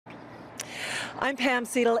I'm Pam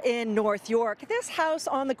Seidel in North York. This house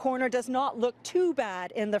on the corner does not look too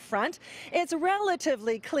bad in the front. It's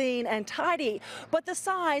relatively clean and tidy, but the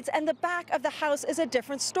sides and the back of the house is a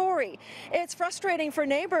different story. It's frustrating for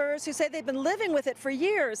neighbors who say they've been living with it for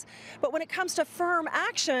years, but when it comes to firm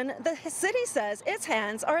action, the city says its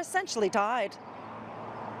hands are essentially tied.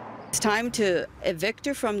 It's time to evict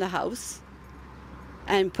her from the house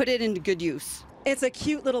and put it into good use. It's a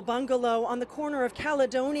cute little bungalow on the corner of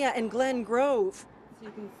Caledonia and Glen Grove. So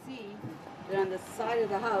you can see they're on the side of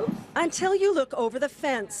the house. Until you look over the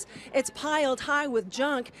fence. It's piled high with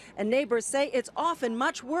junk, and neighbors say it's often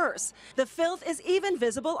much worse. The filth is even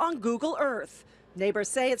visible on Google Earth. Neighbors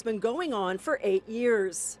say it's been going on for 8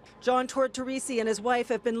 years. John Tortorisi and his wife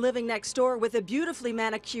have been living next door with a beautifully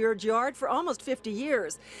manicured yard for almost 50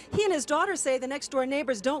 years. He and his daughter say the next door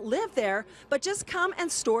neighbors don't live there, but just come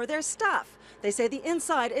and store their stuff. They say the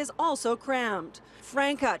inside is also crammed.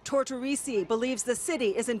 Franca Tortorisi believes the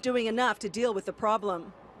city isn't doing enough to deal with the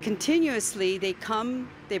problem. Continuously, they come,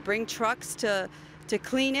 they bring trucks to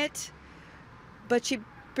clean it, but she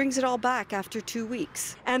brings it all back after 2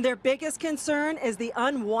 weeks. And their biggest concern is the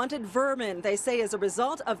unwanted vermin they say is a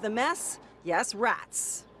result of the mess. Yes,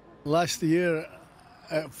 rats. Last year,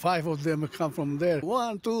 5 of them come from there.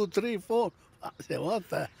 1, 2, 3, 4. I said, what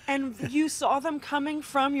the? And you saw them coming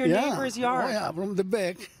from your neighbor's yard? Oh, yeah, from the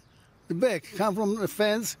back. The back, come from the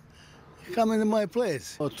fence, come into my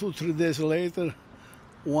place. 2, 3 days later,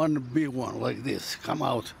 one big one like this come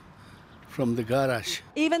out from the garage.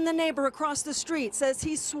 Even the neighbor across the street says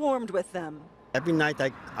he's swarmed with them. Every night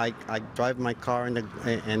I drive my car in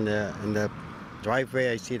the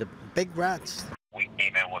driveway, I see the big rats. We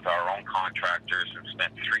came in with our own contractors and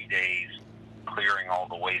spent 3 days clearing all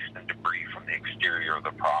the waste and debris from the exterior of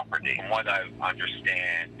the property. From what I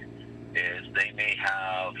understand is they may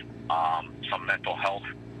have some mental health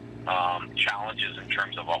challenges in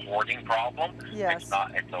terms of a hoarding problem. Yes.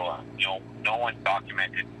 It's no one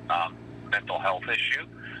documented mental health issue,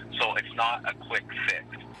 so it's not a quick fix.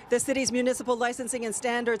 The city's municipal licensing and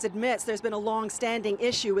standards admits there's been a long-standing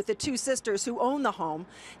issue with the two sisters who own the home.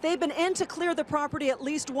 They've been in to clear the property at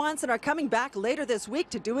least once and are coming back later this week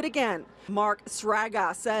to do it again. Mark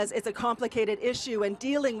Sraga says it's a complicated issue and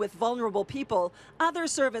dealing with vulnerable people. Other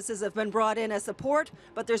services have been brought in as support,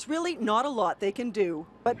 but there's really not a lot they can do.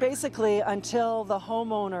 But basically, until the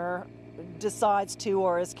homeowner decides to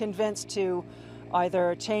or is convinced to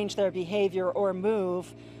either change their behavior or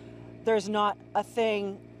move, there's not a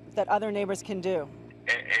thing that other neighbors can do.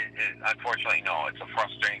 Unfortunately, no. It's a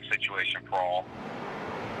frustrating situation for all.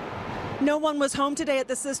 No one was home today at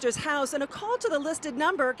the sisters' house, and a call to the listed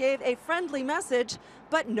number gave a friendly message,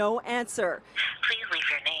 but no answer. Please leave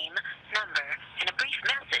your name, number, and a brief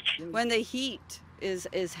message. When the heat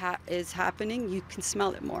is happening, you can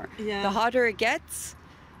smell it more. Yeah. The hotter it gets,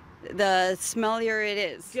 the smellier it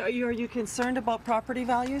is. Are you concerned about property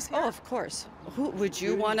values here? Oh, of course. Who would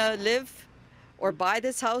you want to live or buy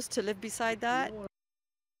this house to live beside that?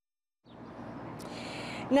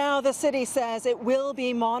 Now, the city says it will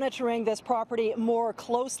be monitoring this property more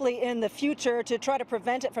closely in the future to try to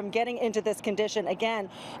prevent it from getting into this condition again.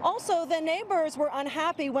 Also, the neighbors were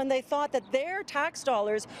unhappy when they thought that their tax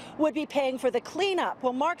dollars would be paying for the cleanup.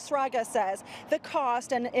 Well, Mark Sraga says the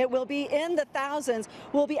cost, and it will be in the thousands,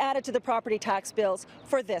 will be added to the property tax bills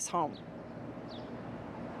for this home.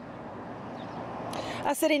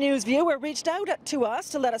 A City News viewer reached out to us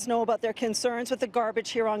to let us know about their concerns with the garbage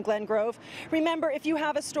here on Glen Grove. Remember, if you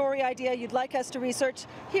have a story idea you'd like us to research,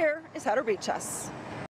 here is how to reach us.